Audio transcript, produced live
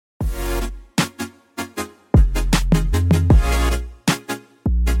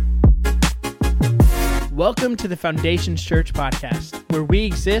Welcome to the Foundations Church podcast, where we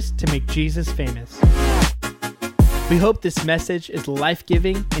exist to make Jesus famous. We hope this message is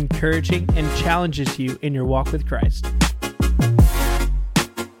life-giving, encouraging, and challenges you in your walk with Christ.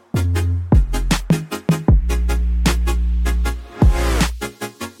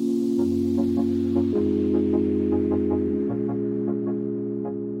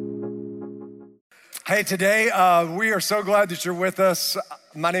 Hey, today we are so glad that you're with us.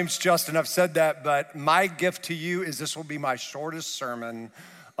 My name's Justin, I've said that, but my gift to you is this will be my shortest sermon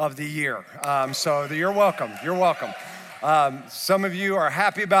of the year. So you're welcome, you're welcome. Some of you are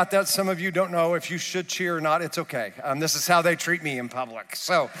happy about that, some of you don't know if you should cheer or not, it's okay. This is how they treat me in public.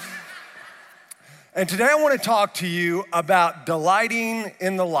 And today I want to talk to you about delighting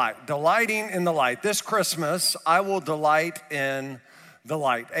in the light, delighting in the light. This Christmas, I will delight in the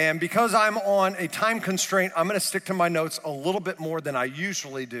light. And because I'm on a time constraint, I'm gonna stick to my notes a little bit more than I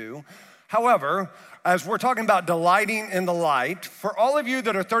usually do. However, as we're talking about delighting in the light, for all of you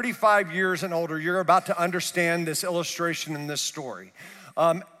that are 35 years and older, you're about to understand this illustration in this story.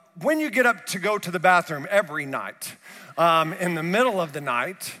 When you get up to go to the bathroom every night, in the middle of the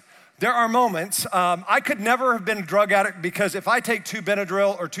night, there are moments, I could never have been a drug addict because if I take 2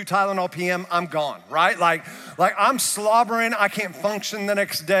 Benadryl or 2 Tylenol PM, I'm gone, right? Like I'm slobbering, I can't function the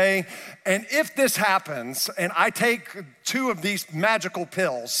next day. And if this happens and I take 2 of these magical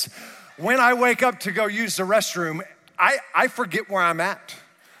pills, when I wake up to go use the restroom, I forget where I'm at.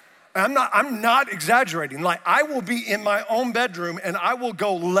 I'm not exaggerating. Like I will be in my own bedroom and I will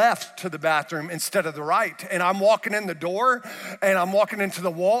go left to the bathroom instead of the right. And I'm walking in the door and I'm walking into the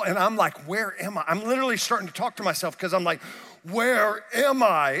wall and I'm like, where am I? I'm literally starting to talk to myself because I'm like, where am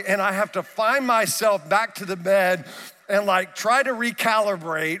I? And I have to find myself back to the bed and like try to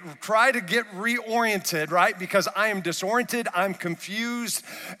recalibrate, try to get reoriented, right? Because I am disoriented, I'm confused,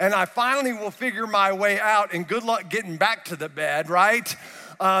 and I finally will figure my way out, and good luck getting back to the bed, right?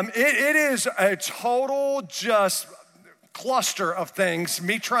 It is a total just cluster of things,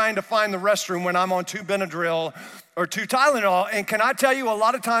 me trying to find the restroom when I'm on 2 Benadryl or 2 Tylenol. And can I tell you, a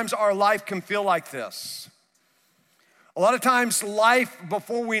lot of times our life can feel like this. A lot of times life,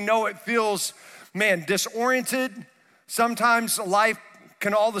 before we know it, feels, disoriented. Sometimes life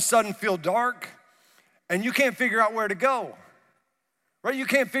can all of a sudden feel dark and you can't figure out where to go. Right? You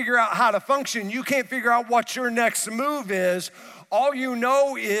can't figure out how to function. You can't figure out what your next move is. All you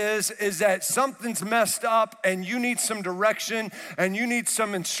know is that something's messed up and you need some direction and you need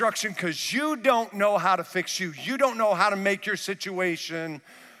some instruction because you don't know how to fix you. You don't know how to make your situation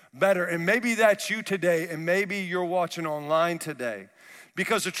better. And maybe that's you today, and maybe you're watching online today.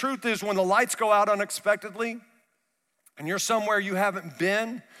 Because the truth is, when the lights go out unexpectedly and you're somewhere you haven't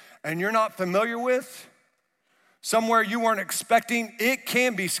been and you're not familiar with, somewhere you weren't expecting, it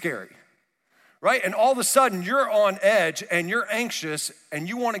can be scary. Right? And all of a sudden you're on edge and you're anxious and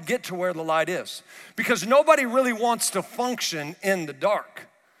you want to get to where the light is. Because nobody really wants to function in the dark.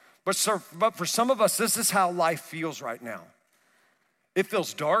 But for some of us, this is how life feels right now. It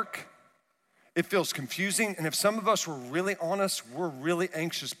feels dark, it feels confusing, and if some of us were really honest, we're really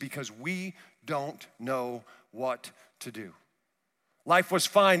anxious because we don't know what to do. Life was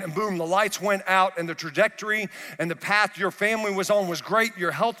fine, and boom, the lights went out, and the trajectory and the path your family was on was great.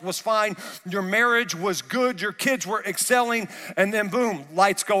 Your health was fine. Your marriage was good. Your kids were excelling, and then boom,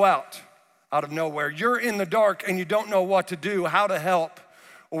 lights go out of nowhere. You're in the dark, and you don't know what to do, how to help,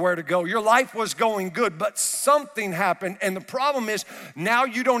 or where to go. Your life was going good, but something happened, and the problem is now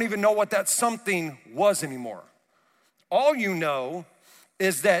you don't even know what that something was anymore. All you know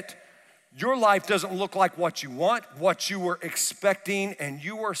is that your life doesn't look like what you want, what you were expecting, and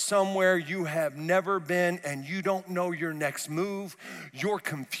you are somewhere you have never been, and you don't know your next move. You're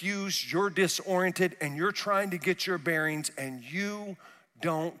confused, you're disoriented, and you're trying to get your bearings, and you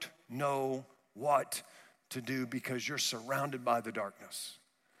don't know what to do because you're surrounded by the darkness.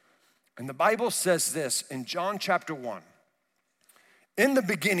 And the Bible says this in John chapter 1. In the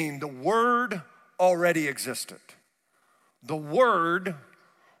beginning, the Word already existed. The Word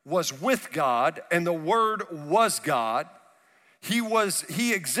was with God, and the Word was God.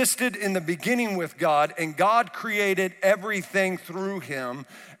 He existed in the beginning with God, and God created everything through him,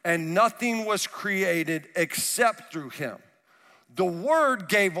 and nothing was created except through him. The Word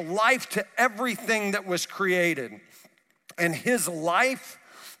gave life to everything that was created, and his life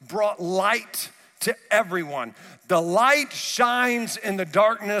brought light to everyone. The light shines in the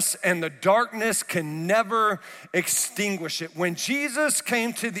darkness, and the darkness can never extinguish it. When Jesus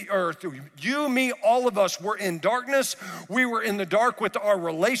came to the earth, you, me, all of us were in darkness. We were in the dark with our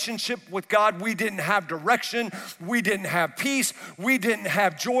relationship with God. We didn't have direction. We didn't have peace. We didn't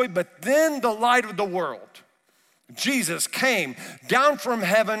have joy. But then the light of the world, Jesus, came down from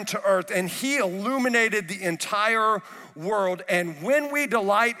heaven to earth, and he illuminated the entire world. And when we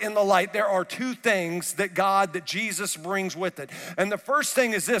delight in the light, there are two things that Jesus brings with it. And the first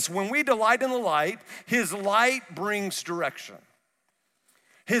thing is this: when we delight in the light, his light brings direction.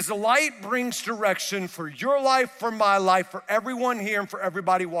 His light brings direction for your life, for my life, for everyone here, and for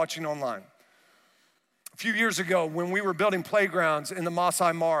everybody watching online. A few years ago, when we were building playgrounds in the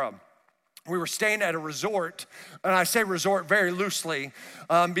Masai Mara, we were staying at a resort, and I say resort very loosely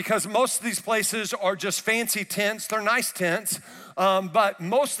because most of these places are just fancy tents. They're nice tents, but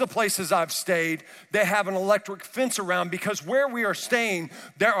most of the places I've stayed, they have an electric fence around, because where we are staying,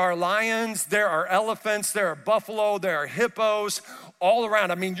 there are lions, there are elephants, there are buffalo, there are hippos all around.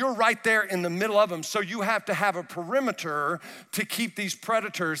 I mean, you're right there in the middle of them, so you have to have a perimeter to keep these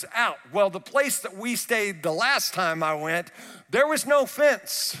predators out. Well, the place that we stayed the last time I went, there was no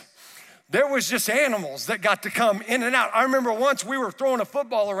fence. There was just animals that got to come in and out. I remember once we were throwing a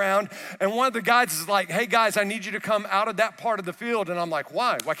football around, and one of the guys is like, "Hey guys, I need you to come out of that part of the field." And I'm like,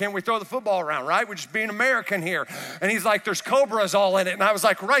 "Why? Why can't we throw the football around, right? We're just being American here." And he's like, "There's cobras all in it." And I was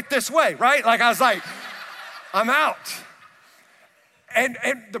like, "Right this way," right? Like I was like, I'm out. And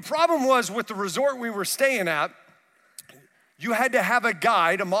the problem was with the resort we were staying at, you had to have a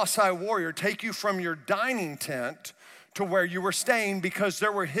guide, a Maasai warrior, take you from your dining tent to where you were staying, because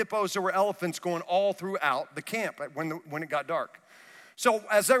there were hippos, there were elephants going all throughout the camp when it got dark. So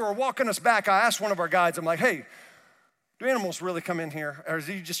as they were walking us back, I asked one of our guides, I'm like, "Hey, do animals really come in here, or is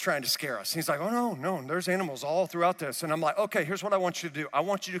he just trying to scare us?" And he's like, "Oh, no, there's animals all throughout this." And I'm like, "Okay, here's what I want you to do. I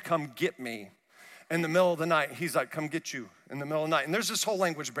want you to come get me in the middle of the night." He's like, "Come get you in the middle of the night." And there's this whole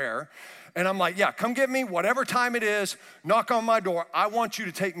language barrier. And I'm like, "Yeah, come get me, whatever time it is, knock on my door. I want you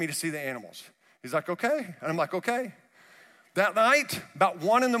to take me to see the animals." He's like, "Okay." And I'm like, "Okay." That night, about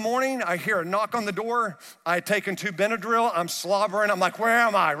 1 a.m, I hear a knock on the door. I had taken 2 Benadryl. I'm slobbering. I'm like, "Where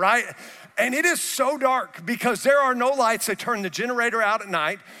am I?" Right? And it is so dark because there are no lights. They turn the generator out at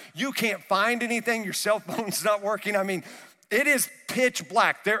night. You can't find anything. Your cell phone's not working. I mean, it is pitch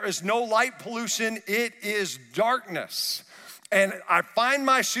black. There is no light pollution. It is darkness. And I find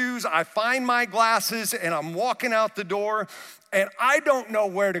my shoes, I find my glasses, and I'm walking out the door, and I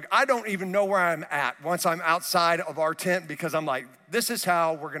don't even know where I'm at once I'm outside of our tent, because I'm like, this is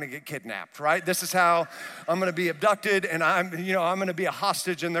how we're gonna get kidnapped, right? This is how I'm gonna be abducted, and I'm gonna be a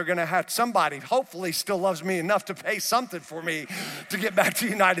hostage, and they're gonna have somebody, hopefully still loves me enough to pay something for me to get back to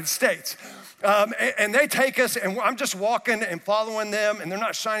the United States. And they take us, and I'm just walking and following them, and they're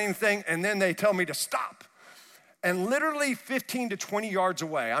not shining anything, and then they tell me to stop. And literally 15 to 20 yards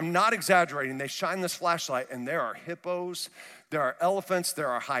away, I'm not exaggerating, they shine this flashlight, and there are hippos, there are elephants, there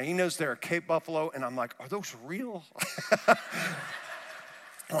are hyenas, there are Cape buffalo, and I'm like, "Are those real?"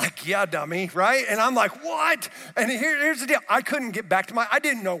 Like, "Yeah, dummy," right? And I'm like, "What?" And here's the deal. I couldn't get back to I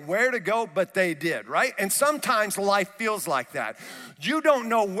didn't know where to go, but they did, right? And sometimes life feels like that. You don't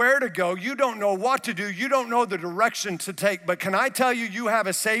know where to go. You don't know what to do. You don't know the direction to take. But can I tell you, you have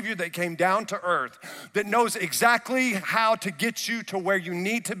a Savior that came down to earth that knows exactly how to get you to where you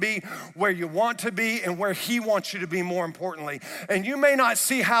need to be, where you want to be, and where he wants you to be, more importantly. And you may not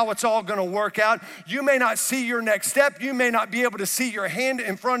see how it's all gonna work out. You may not see your next step. You may not be able to see your hand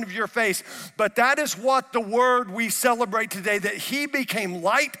in front of your face, but that is what the word we celebrate today, that he became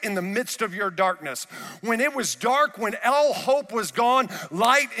light in the midst of your darkness. When it was dark, when all hope was gone,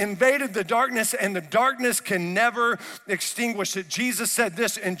 light invaded the darkness, and the darkness can never extinguish it. Jesus said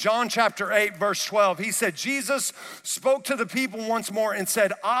this in John chapter 8, verse 12. He said, Jesus spoke to the people once more and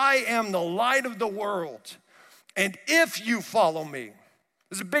said, "I am the light of the world, and if you follow me,"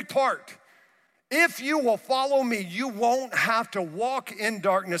 this is a big part, "if you will follow me, you won't have to walk in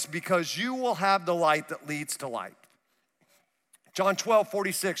darkness, because you will have the light that leads to light." John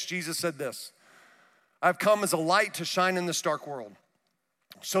 12:46, Jesus said this, "I've come as a light to shine in this dark world,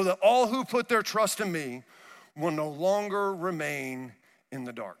 so that all who put their trust in me will no longer remain in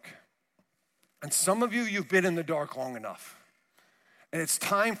the dark." And some of you, you've been in the dark long enough, and it's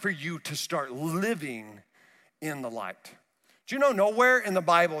time for you to start living in the light. Do you know nowhere in the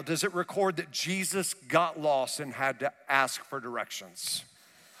Bible does it record that Jesus got lost and had to ask for directions?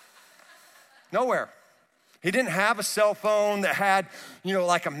 Nowhere. He didn't have a cell phone that had,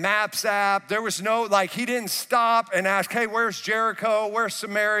 like a maps app. There was no, he didn't stop and ask, hey, where's Jericho? Where's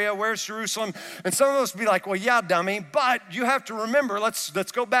Samaria? Where's Jerusalem? And some of us would be like, well, yeah, dummy. But you have to remember, let's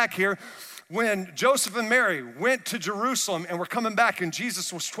go back here. When Joseph and Mary went to Jerusalem and were coming back and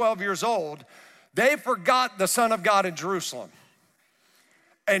Jesus was 12 years old, they forgot the Son of God in Jerusalem.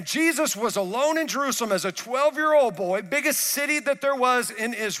 And Jesus was alone in Jerusalem as a 12-year-old boy, biggest city that there was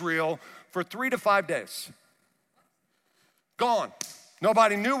in Israel, for 3 to 5 days. Gone.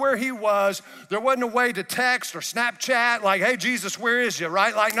 Nobody knew where he was. There wasn't a way to text or Snapchat, like, hey, Jesus, where is you,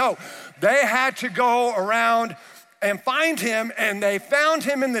 right? No. They had to go around and find him, and they found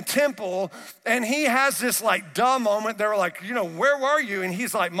him in the temple, and he has this, duh moment. They were like, where were you? And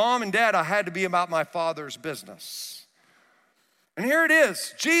he's like, Mom and Dad, I had to be about my Father's business. And here it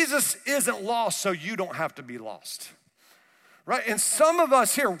is. Jesus isn't lost, so you don't have to be lost. Right? And some of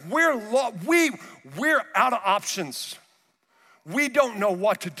us here, we're out of options. We don't know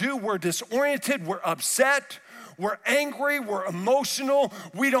what to do. We're disoriented. We're upset. We're angry. We're emotional.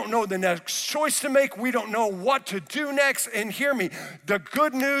 We don't know the next choice to make. We don't know what to do next. And hear me, the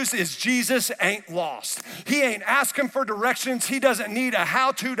good news is Jesus ain't lost. He ain't asking for directions. He doesn't need a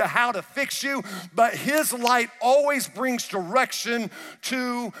how to fix you, but his light always brings direction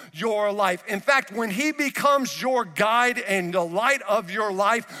to your life. In fact, when he becomes your guide and the light of your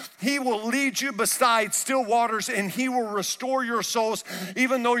life, he will lead you beside still waters and he will restore your souls,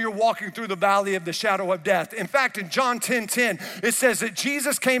 even though you're walking through the valley of the shadow of death. In fact, in John 10:10, it says that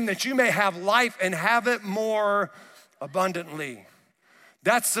Jesus came that you may have life and have it more abundantly.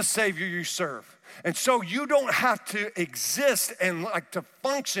 That's the Savior you serve. And so you don't have to exist and to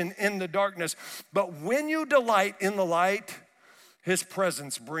function in the darkness. But when you delight in the light, his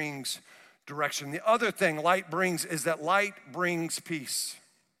presence brings direction. The other thing light brings is that light brings peace.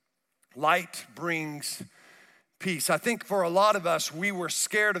 Light brings peace. I think for a lot of us, we were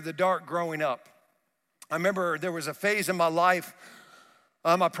scared of the dark growing up. I remember there was a phase in my life,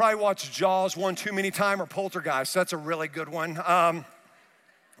 I probably watched Jaws one too many times or Poltergeist. That's a really good one.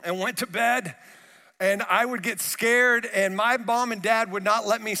 And went to bed and I would get scared and my mom and dad would not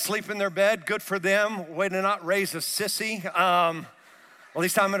let me sleep in their bed. Good for them. Way to not raise a sissy. At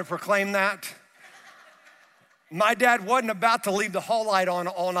least I'm gonna proclaim that. My dad wasn't about to leave the hall light on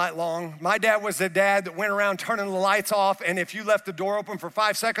all night long. My dad was the dad that went around turning the lights off, and if you left the door open for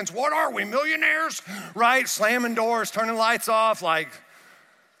 5 seconds, what are we, millionaires? Right? Slamming doors, turning lights off.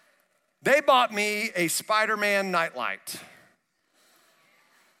 They bought me a Spider-Man nightlight.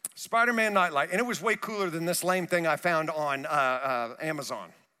 Spider-Man nightlight, and it was way cooler than this lame thing I found on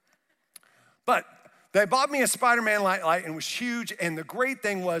Amazon. But they bought me a Spider-Man nightlight and it was huge, and the great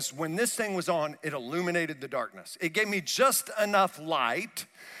thing was when this thing was on, it illuminated the darkness. It gave me just enough light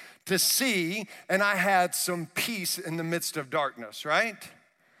to see, and I had some peace in the midst of darkness, right?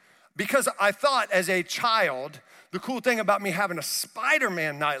 Because I thought as a child, the cool thing about me having a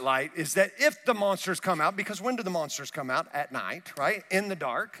Spider-Man nightlight is that if the monsters come out, because when do the monsters come out? At night, right? In the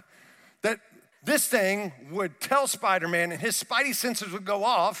dark. That this thing would tell Spider-Man and his spidey senses would go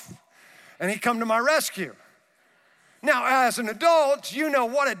off and he'd come to my rescue. Now, as an adult, you know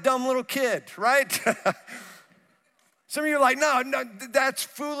what a dumb little kid, right? Some of you are like, no, that's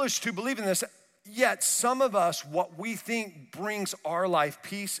foolish to believe in this. Yet some of us, what we think brings our life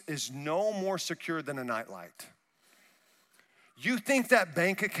peace is no more secure than a nightlight. You think that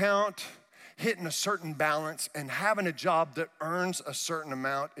bank account hitting a certain balance and having a job that earns a certain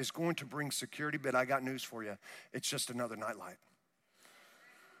amount is going to bring security, but I got news for you. It's just another nightlight.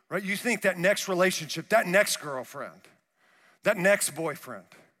 Right? You think that next relationship, that next girlfriend, that next boyfriend,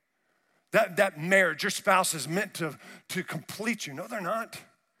 that marriage, your spouse is meant to complete you. No, they're not.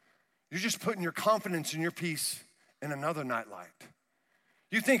 You're just putting your confidence and your peace in another nightlight.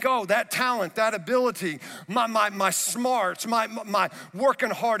 You think, oh, that talent, that ability, my smarts, my working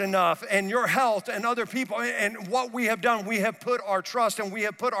hard enough, and your health and other people, and what we have done, we have put our trust and we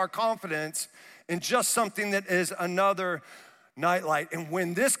have put our confidence in just something that is another nightlight. And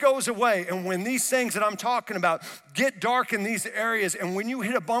when this goes away, and when these things that I'm talking about get dark in these areas, and when you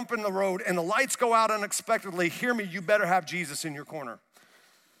hit a bump in the road and the lights go out unexpectedly, hear me, you better have Jesus in your corner.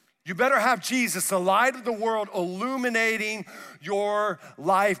 You better have Jesus, the light of the world, illuminating your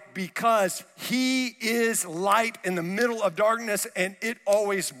life, because he is light in the middle of darkness and it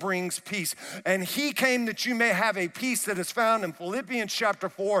always brings peace. And he came that you may have a peace that is found in Philippians chapter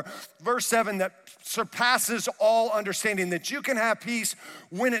 4, verse 7, that surpasses all understanding, that you can have peace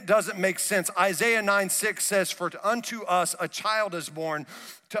when it doesn't make sense. Isaiah 9:6 says, for unto us a child is born,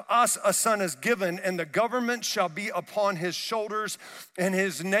 to us a son is given, and the government shall be upon his shoulders, and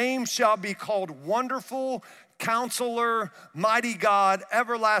his name name shall be called Wonderful, Counselor, Mighty God,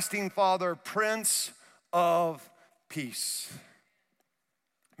 Everlasting Father, Prince of Peace.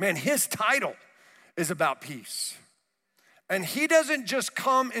 Man, his title is about peace. And he doesn't just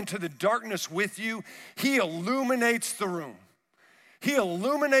come into the darkness with you, he illuminates the room. He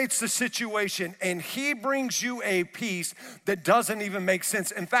illuminates the situation, and he brings you a peace that doesn't even make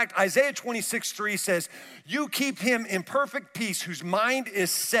sense. In fact, Isaiah 26:3 says, you keep him in perfect peace whose mind is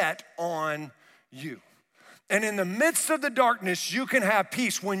set on you. And in the midst of the darkness, you can have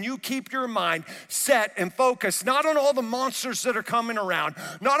peace when you keep your mind set and focused, not on all the monsters that are coming around,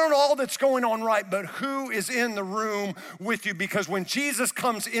 not on all that's going on right, but who is in the room with you. Because when Jesus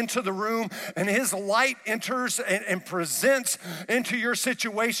comes into the room and his light enters and presents into your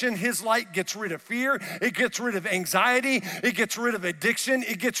situation, his light gets rid of fear, it gets rid of anxiety, it gets rid of addiction,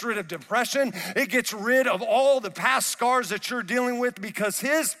 it gets rid of depression, it gets rid of all the past scars that you're dealing with, because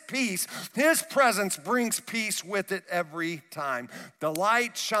his peace, his presence brings peace with it every time. The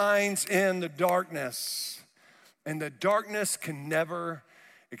light shines in the darkness, and the darkness can never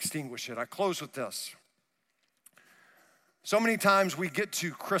extinguish it. I close with this. So many times we get to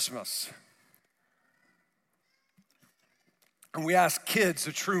Christmas and we ask kids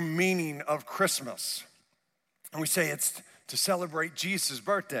the true meaning of Christmas. And we say it's to celebrate Jesus'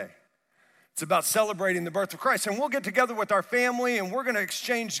 birthday. It's about celebrating the birth of Christ. And we'll get together with our family and we're gonna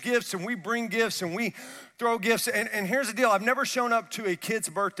exchange gifts, and we bring gifts and we throw gifts. And here's the deal, I've never shown up to a kid's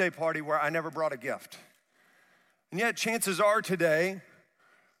birthday party where I never brought a gift. And yet chances are today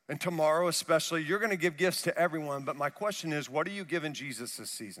and tomorrow especially, you're gonna give gifts to everyone. But my question is, what are you giving Jesus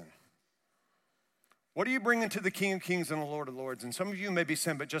this season? What are you bringing to the King of Kings and the Lord of Lords? And some of you may be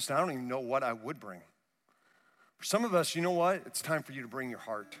saying, but Justin, I don't even know what I would bring. For some of us, you know what? It's time for you to bring your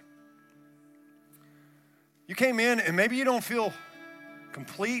heart. You came in and maybe you don't feel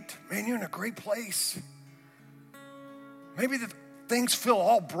complete. Man, you're in a great place. Maybe the things feel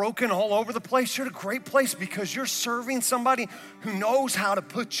all broken all over the place. You're in a great place because you're serving somebody who knows how to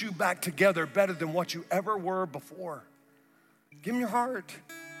put you back together better than what you ever were before. Give them your heart.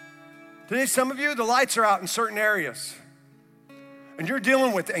 Today, some of you, the lights are out in certain areas. And you're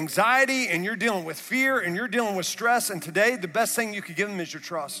dealing with anxiety, and you're dealing with fear, and you're dealing with stress. And today, the best thing you could give them is your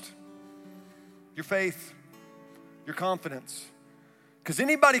trust, your faith, your confidence. Because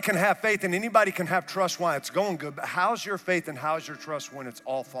anybody can have faith and anybody can have trust while it's going good, but how's your faith and how's your trust when it's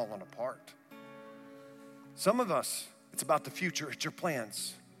all falling apart? Some of us, it's about the future, it's your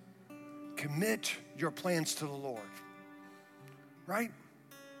plans. Commit your plans to the Lord, right?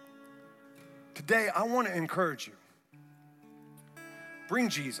 Today, I want to encourage you. Bring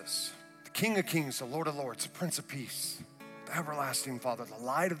Jesus, the King of Kings, the Lord of Lords, the Prince of Peace, the everlasting Father, the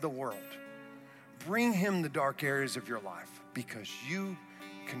light of the world. Bring him the dark areas of your life because you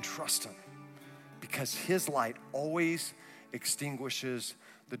can trust him, because his light always extinguishes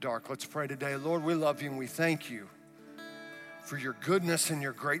the dark. Let's pray today. Lord, we love you and we thank you for your goodness and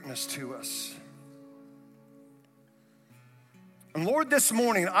your greatness to us. And Lord, this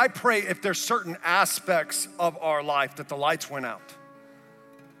morning, I pray if there's certain aspects of our life that the lights went out.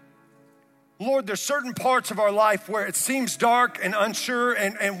 Lord, there's certain parts of our life where it seems dark and unsure,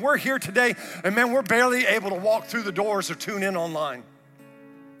 and we're here today, and man, we're barely able to walk through the doors or tune in online.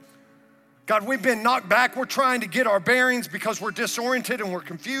 God, we've been knocked back. We're trying to get our bearings because we're disoriented and we're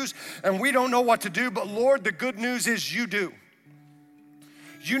confused and we don't know what to do. But Lord, the good news is you do.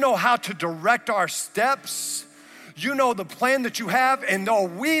 You know how to direct our steps. You know the plan that you have, and though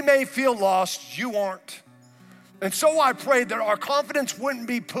we may feel lost, you aren't. And so I pray that our confidence wouldn't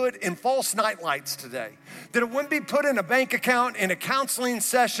be put in false nightlights today, that it wouldn't be put in a bank account, in a counseling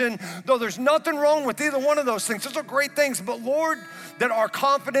session, though there's nothing wrong with either one of those things. Those are great things, but Lord, that our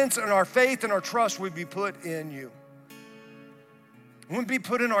confidence and our faith and our trust would be put in you. It wouldn't be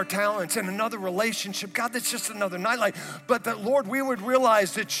put in our talents and another relationship. God, that's just another nightlight. But that, Lord, we would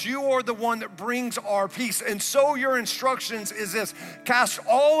realize that you are the one that brings our peace. And so your instructions is this: cast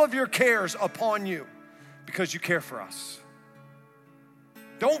all of your cares upon you, because you care for us.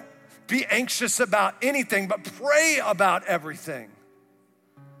 Don't be anxious about anything, but pray about everything.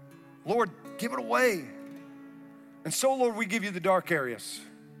 Lord, give it away. And so, Lord, we give you the dark areas.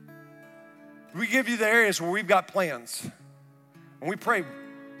 We give you the areas where we've got plans. And we pray,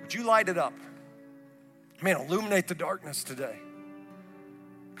 would you light it up? Man, illuminate the darkness today.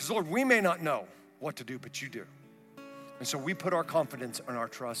 Because, Lord, we may not know what to do, but you do. And so we put our confidence and our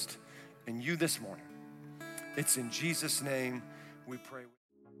trust in you this morning. It's in Jesus' name we pray.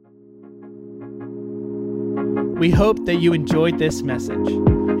 We hope that you enjoyed this message.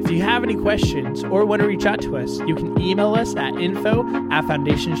 If you have any questions or want to reach out to us, you can email us at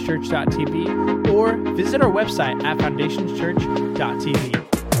info@foundationschurch.tv or visit our website at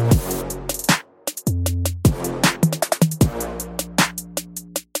foundationschurch.tv.